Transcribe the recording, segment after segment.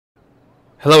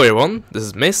Hello everyone, this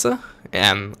is Mesa,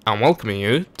 and I'm welcoming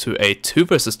you to a 2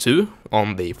 vs 2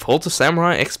 on the Fall to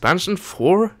Samurai expansion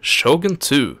for Shogun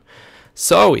 2.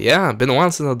 So yeah, been a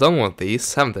while since I've done one of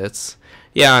these, haven't it?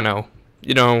 Yeah, I know.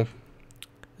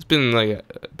 It's been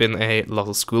a lot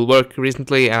of schoolwork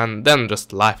recently, and then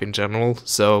just life in general,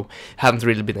 so haven't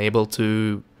really been able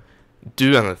to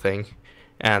do anything.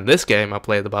 And this game I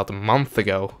played about a month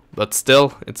ago, but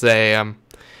still, it's a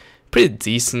pretty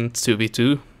decent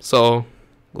 2v2, so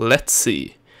let's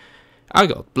see. I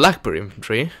got Blackbird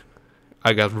Infantry,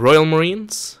 I got Royal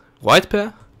Marines, White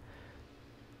Pair,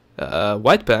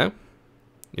 United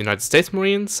States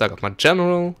Marines, I got my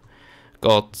General,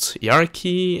 got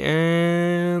Hierarchy,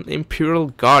 and Imperial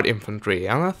Guard Infantry,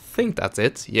 and I think that's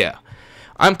it, yeah.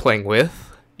 I'm playing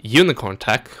with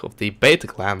Unicornattack of the Beta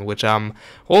Clan, which I'm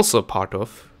also part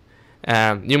of,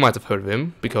 and you might have heard of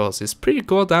him, because he's pretty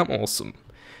goddamn awesome.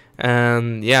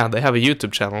 And yeah, they have a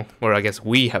YouTube channel, or I guess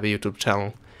we have a YouTube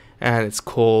channel, and it's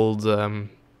called Total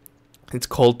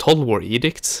War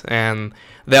Edict, and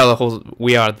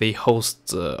we are the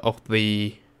hosts of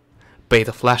the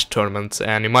Beta Flash tournament,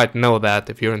 and you might know that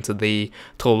if you're into the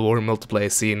Total War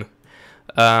multiplayer scene.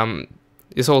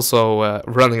 He's also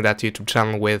running that YouTube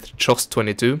channel with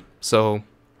Just22, so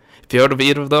if you heard of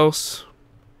either of those,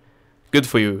 good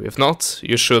for you. If not,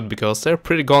 you should, because they're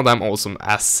pretty goddamn awesome,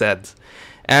 as said.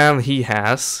 And he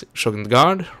has Shogun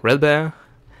Guard, Red Bear,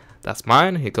 that's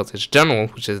mine. He got his General,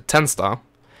 which is a 10-star.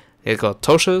 He got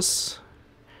Toshas,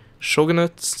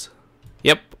 Shogunate,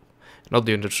 yep, not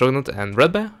the unit Shogunate, and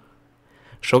Red Bear,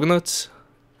 Shogunate,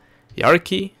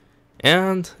 Hierarchy,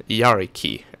 and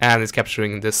Hierarchy. And he's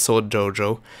capturing this Sword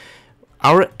Dojo.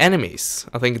 Our enemies,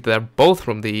 I think they're both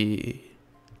from the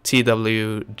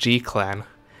TWG clan.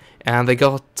 And they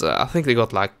got, I think they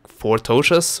got like 4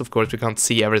 Toshas. Of course, we can't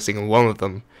see every single one of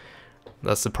them.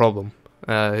 That's the problem.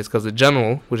 He's got the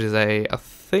General, which is I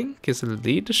think is a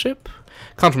leadership?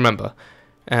 Can't remember.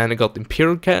 And he got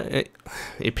Imperial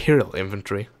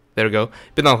Infantry. There we go.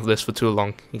 Been out of this for too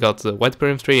long. He got the White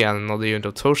Bear Infantry and another unit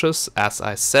of Toshas, as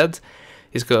I said.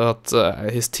 He's got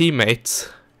his teammate,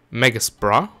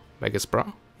 Megaspra,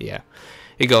 yeah.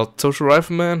 He got Toshu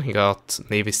Rifleman, he got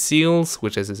Navy SEALs,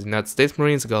 which is his United States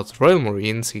Marines, he got Royal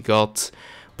Marines, he got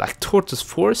Black Tortoise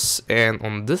Force, and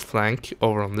on this flank,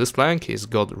 he's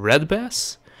got Red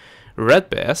Bears,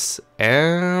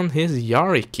 and his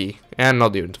Hierarchy, and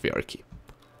not the unit of Hierarchy.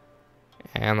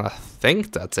 And I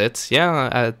think that's it.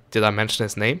 Yeah, did I mention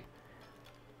his name?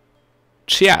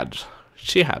 Chihad.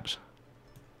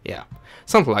 Yeah,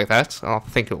 something like that. I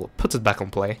think we'll put it back on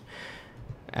play.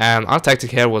 And our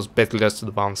tactic here was basically just to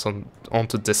advance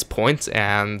onto this point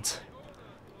and,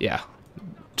 yeah,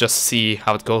 just see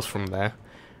how it goes from there.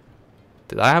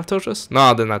 Did I have Toshas? No,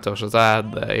 I didn't have Toshas. I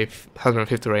had a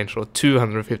 150 range or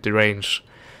 250 range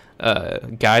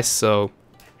guys, so,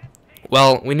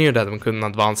 well, we knew that we couldn't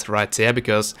advance right here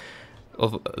because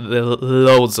of the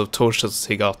loads of Toshas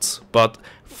he got. But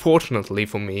fortunately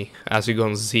for me, as you're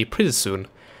going to see pretty soon,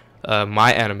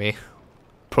 my enemy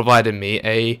provided me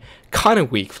a kind of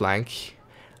weak flank,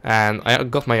 and I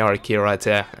got my Hierarchy right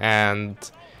here, and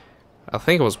I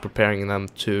think I was preparing them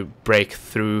to break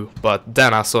through, but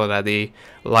then I saw that he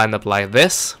lined up like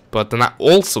this, but then I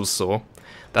also saw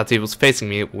that he was facing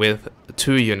me with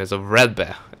 2 units of Red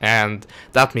Bear, and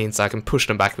that means I can push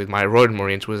them back with my Royal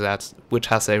Marines, which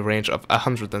has a range of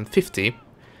 150,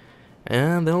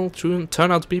 and they'll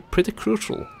turn out to be pretty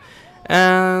crucial.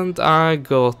 And I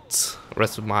got the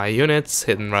rest of my units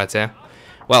hidden right here.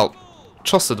 Well,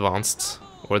 Choss advanced.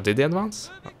 Or did he advance?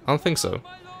 I don't think so.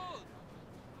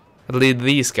 At least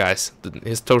these guys,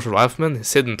 his Toshu Riflemen,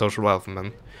 his hidden Toshu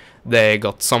Riflemen, they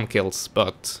got some kills,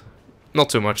 but not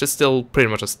too much. It's still pretty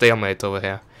much a stalemate over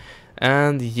here.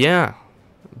 And yeah,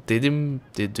 did he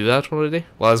do that already?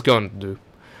 Well, it's going to do.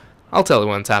 I'll tell you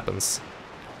when it happens.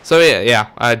 So yeah,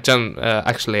 I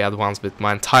actually advanced with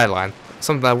my entire line.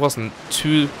 Something that wasn't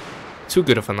too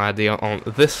good of an idea on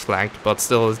this flank, but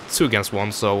still 2 against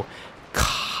 1, so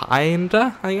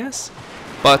kinda, I guess.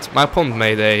 But my opponent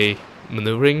made a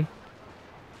maneuvering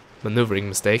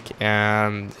mistake,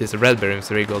 and his Red Bear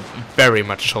Infantry got very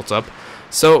much shot up.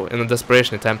 So in a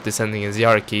desperation attempt descending his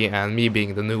Hierarchy, and me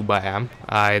being the noob I am,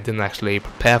 I didn't actually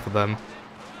prepare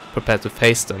to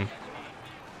face them.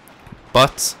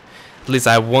 But at least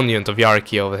I have 1 unit of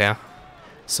Hierarchy over here,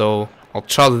 so I'll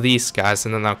charge these guys,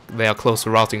 and then they are close to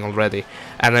routing already.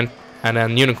 And then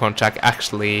Unicornattack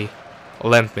actually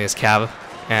lent me his cav,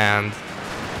 and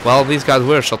well, these guys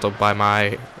were shot up by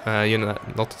my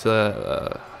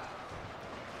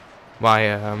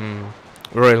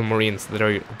Royal Marines.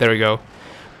 There we go.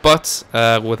 But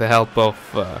with the help of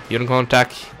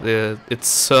Unicornattack, it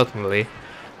certainly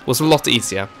was a lot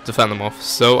easier to fend them off.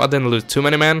 So I didn't lose too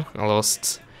many men.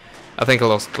 I think I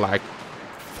lost like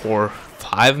 4 or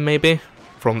 5 maybe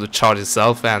from the charge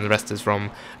itself, and the rest is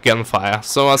from gunfire.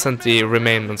 So I sent the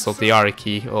remains of the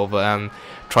Ariki over and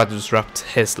tried to disrupt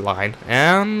his line,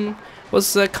 and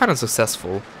was kind of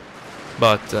successful.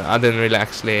 But I didn't really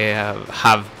actually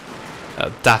have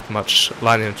that much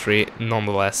line infantry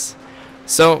nonetheless.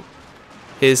 So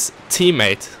his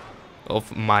teammate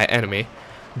of my enemy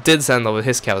did send over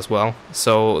his cav as well,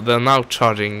 so they're now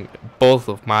charging both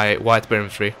of my white bear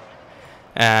infantry.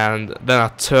 And then I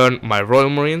turn my Royal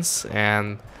Marines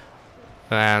and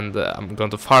I'm going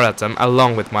to fire at them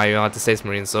along with my United States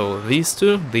Marines. So these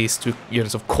two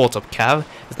units of caught up cav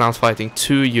is now fighting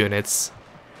 2 units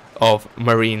of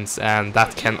Marines, and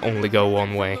that can only go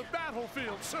one way.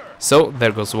 So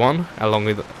there goes one along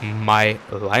with my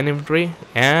line infantry,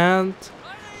 and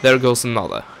there goes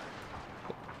another.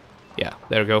 Yeah,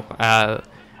 there we go.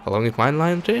 Along with my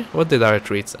line infantry, what did I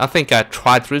retreat? I think I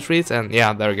tried to retreat, and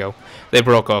yeah, there we go. They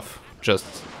broke off,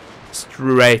 just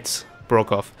straight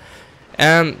broke off.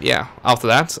 And yeah, after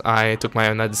that, I took my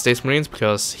United States Marines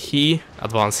because he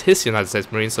advanced his United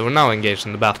States Marines, so we're now engaged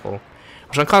in the battle,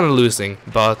 which I'm kind of losing.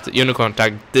 But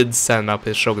Unicornattack did send up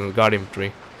his Shogun Guard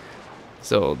infantry,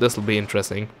 so this will be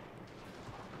interesting.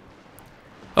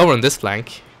 Over on this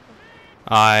flank,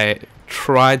 I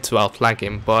tried to outflank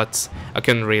him, but I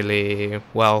couldn't really,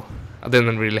 well, I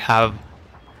didn't really have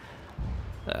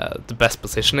the best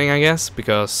positioning, I guess,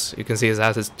 because you can see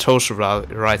that his Toshu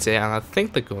right here, and I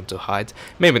think they're going to hide.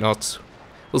 Maybe not.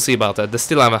 We'll see about that. They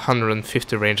still have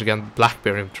 150 range against Black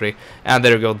Bear infantry, and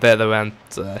there we go, there they went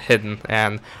hidden,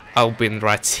 and I've been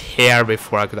right here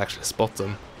before I could actually spot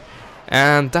them.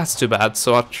 And that's too bad,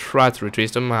 so I tried to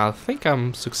retreat them. I think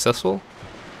I'm successful.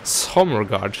 Some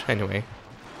regard, anyway.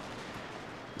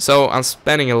 So I'm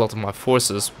spending a lot of my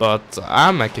forces, but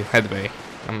I'm making headway.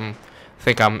 I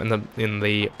think I'm in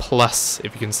the plus,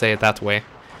 if you can say it that way.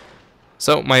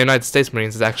 So my United States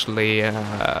Marines is actually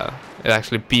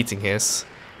beating his,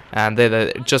 and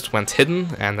they just went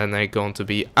hidden, and then they're going to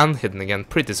be unhidden again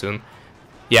pretty soon.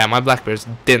 Yeah, my Black Bears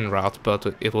didn't rout, but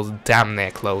it was damn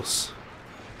near close.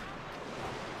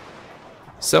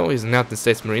 So his United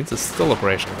States Marines is still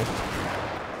operational.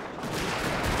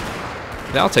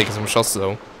 They are taking some shots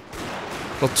though.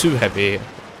 Not too heavy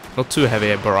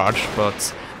a barrage,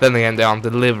 but then again they aren't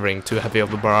delivering too heavy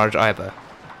of a barrage either.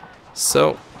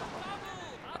 So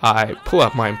I pull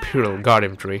up my Imperial Guard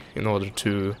infantry in order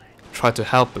to try to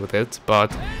help with it,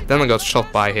 but then I got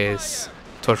shot by his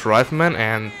Torch Rifleman,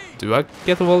 and do I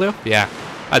get a volley off? Yeah,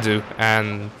 I do.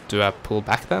 And do I pull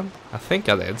back then? I think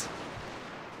I did.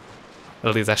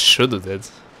 At least I should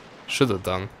have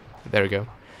done. There we go.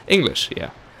 English, yeah.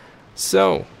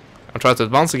 So I tried to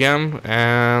advance again,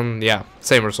 and yeah,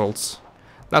 same results.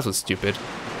 That was stupid.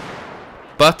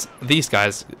 But these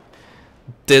guys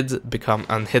did become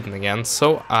unhidden again,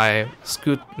 so I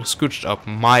scooched up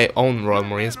my own Royal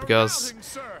Marines, because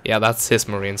yeah, that's his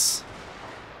Marines.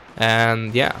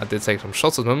 And yeah, I did take some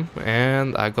shots at them,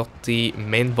 and I got the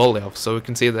main volley off, so you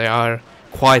can see they are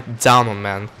quite down on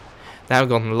men. They have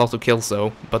gotten a lot of kills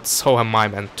though, but so have my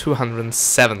men,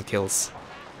 207 kills.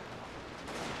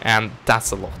 And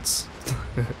that's a lot.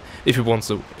 if you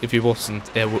wasn't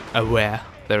aware.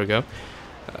 There we go.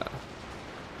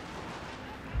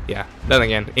 Yeah, then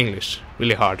again, English,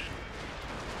 really hard.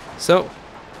 So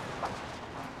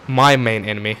my main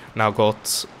enemy now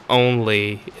got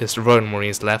only his Royal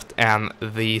Marines left and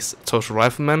these Total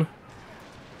Riflemen.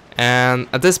 And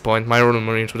at this point my Royal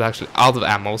Marines were actually out of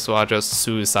ammo, so I just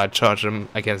suicide charged them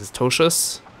against his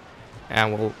Toshas,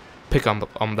 and we'll pick up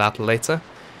on that later.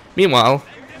 Meanwhile,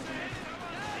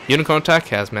 Unicornattack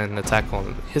has made an attack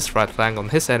on his right flank on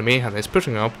his enemy, and is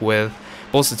pushing up with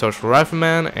both the Torch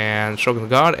Rifleman and Shogun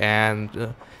Guard,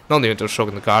 and not even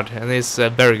Shogun Guard, and is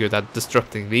very good at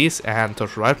disrupting these, and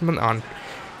Torch Riflemen aren't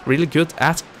really good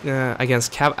at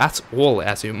against cav at all,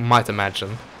 as you might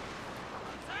imagine.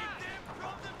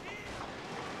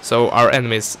 So our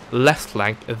enemy's left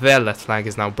flank, their left flank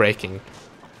is now breaking,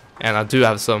 and I do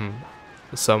have some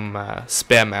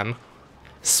spearmen,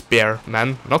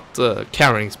 not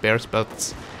carrying spears,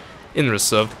 but in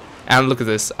reserve. And look at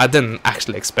this, I didn't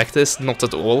actually expect this, not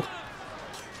at all.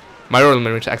 My Royal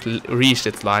Marines actually reached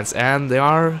its lines, and they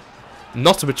are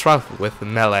not to be trifled with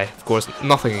in melee. Of course,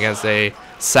 nothing against a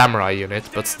samurai unit,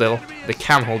 but still, they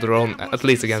can hold their own, at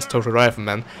least against Total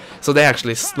Riflemen. So they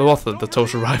actually slaughtered the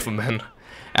Total Riflemen,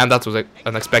 and that was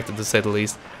unexpected to say the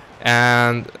least.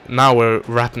 And now we're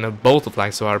wrapping up both the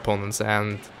flanks of our opponents,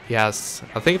 and he has,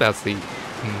 I think that's the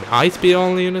might be the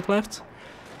only unit left.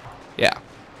 Yeah,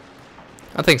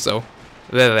 I think so.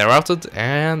 They're routed,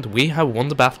 and we have won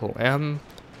the battle, and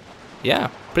yeah,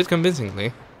 pretty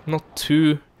convincingly. Not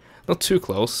too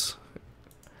close.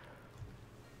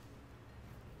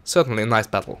 Certainly a nice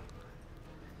battle.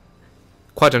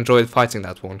 Quite enjoyed fighting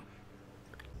that one.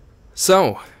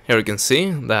 So, here you can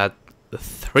see that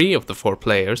 3 of the 4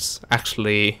 players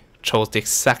actually chose the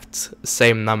exact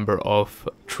same number of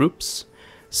troops.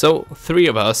 So 3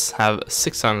 of us have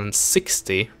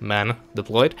 660 men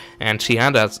deployed, and she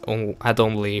had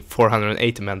only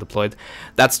 480 men deployed.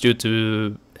 That's due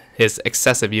to his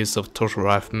excessive use of torture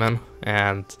riflemen,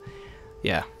 and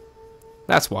yeah,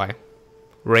 that's why.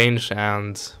 Range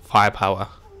and firepower,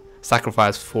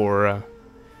 sacrifice for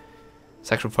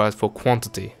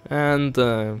quantity, and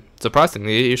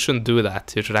surprisingly, you shouldn't do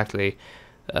that. You should actually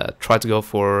try to go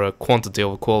for quantity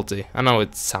over quality. I know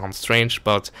it sounds strange,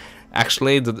 but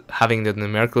actually, having the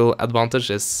numerical advantage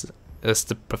is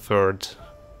the preferred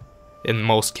in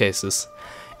most cases.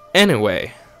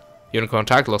 Anyway,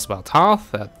 Unicornattack lost about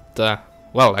half at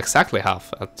well, exactly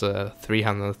half at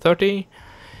 330.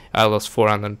 I lost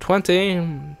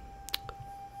 420.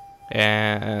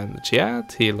 And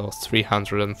Jihad, he lost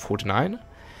 349.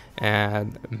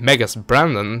 And Megas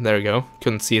Brandon, there you go,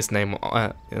 couldn't see his name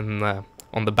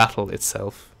on the battle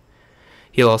itself.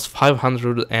 He lost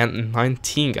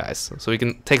 519 guys, so we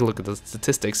can take a look at the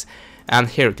statistics. And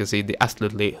here you can see the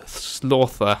absolutely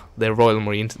slaughter the Royal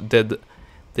Marines did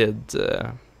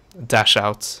dish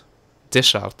out.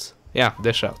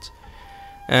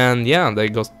 And yeah, they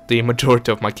got the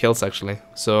majority of my kills actually,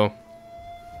 so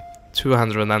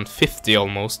 250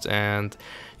 almost, and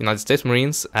United States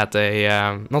Marines at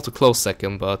a not a close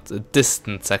second, but a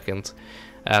distant second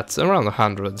at around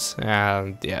 100.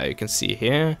 And yeah, you can see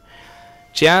here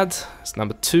Chad is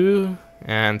number 2,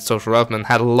 and Social Rifleman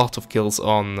had a lot of kills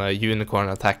on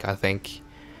Unicornattack, I think.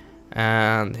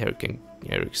 And here you can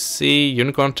see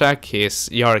Unicornattack, his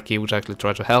Yarki, which actually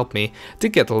tried to help me,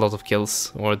 did get a lot of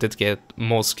kills, or did get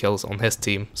most kills on his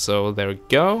team. So there we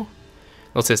go.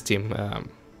 Not his team,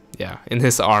 yeah, in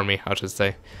his army, I should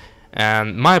say.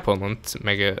 And my opponent,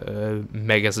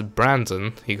 Megas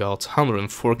Brandon, he got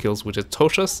 104 kills with his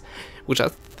Toshas, which I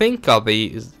think are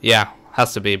the, yeah,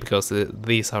 has to be, because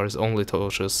these are his only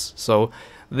Toshas. So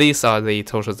these are the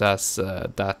Toshas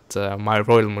that my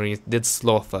Royal Marines did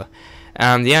slaughter.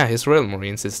 And yeah, his Royal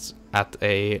Marines is at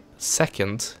a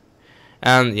second.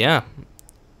 And yeah,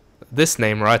 this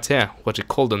name right here, what you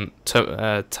call them,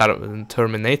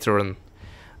 Terminator,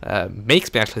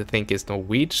 makes me actually think it's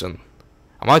Norwegian.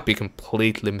 I might be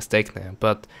completely mistaken here,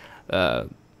 but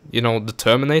you know, the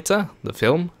Terminator, the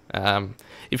film.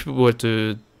 If you were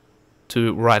to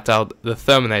write out the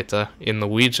Terminator in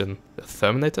Norwegian,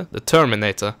 the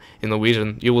Terminator in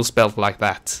Norwegian, you will spell it like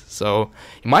that. So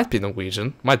it might be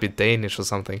Norwegian, might be Danish or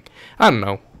something. I don't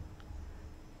know.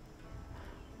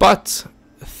 But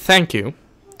thank you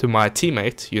to my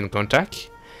teammate Unicornattack.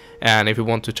 And if you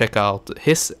want to check out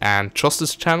his and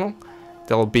Trust's channel,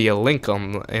 there will be a link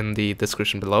in the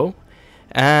description below.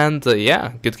 And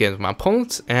yeah, good game with my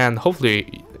opponent, and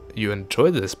hopefully you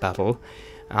enjoyed this battle.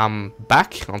 I'm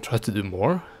back, I'll try to do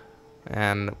more,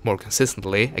 and more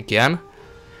consistently again.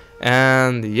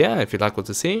 And yeah, if you like what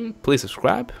you're seeing, please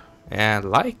subscribe, and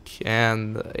like,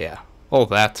 and yeah, all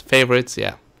that, favorites,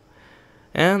 yeah.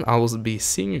 And I will be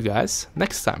seeing you guys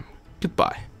next time.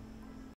 Goodbye.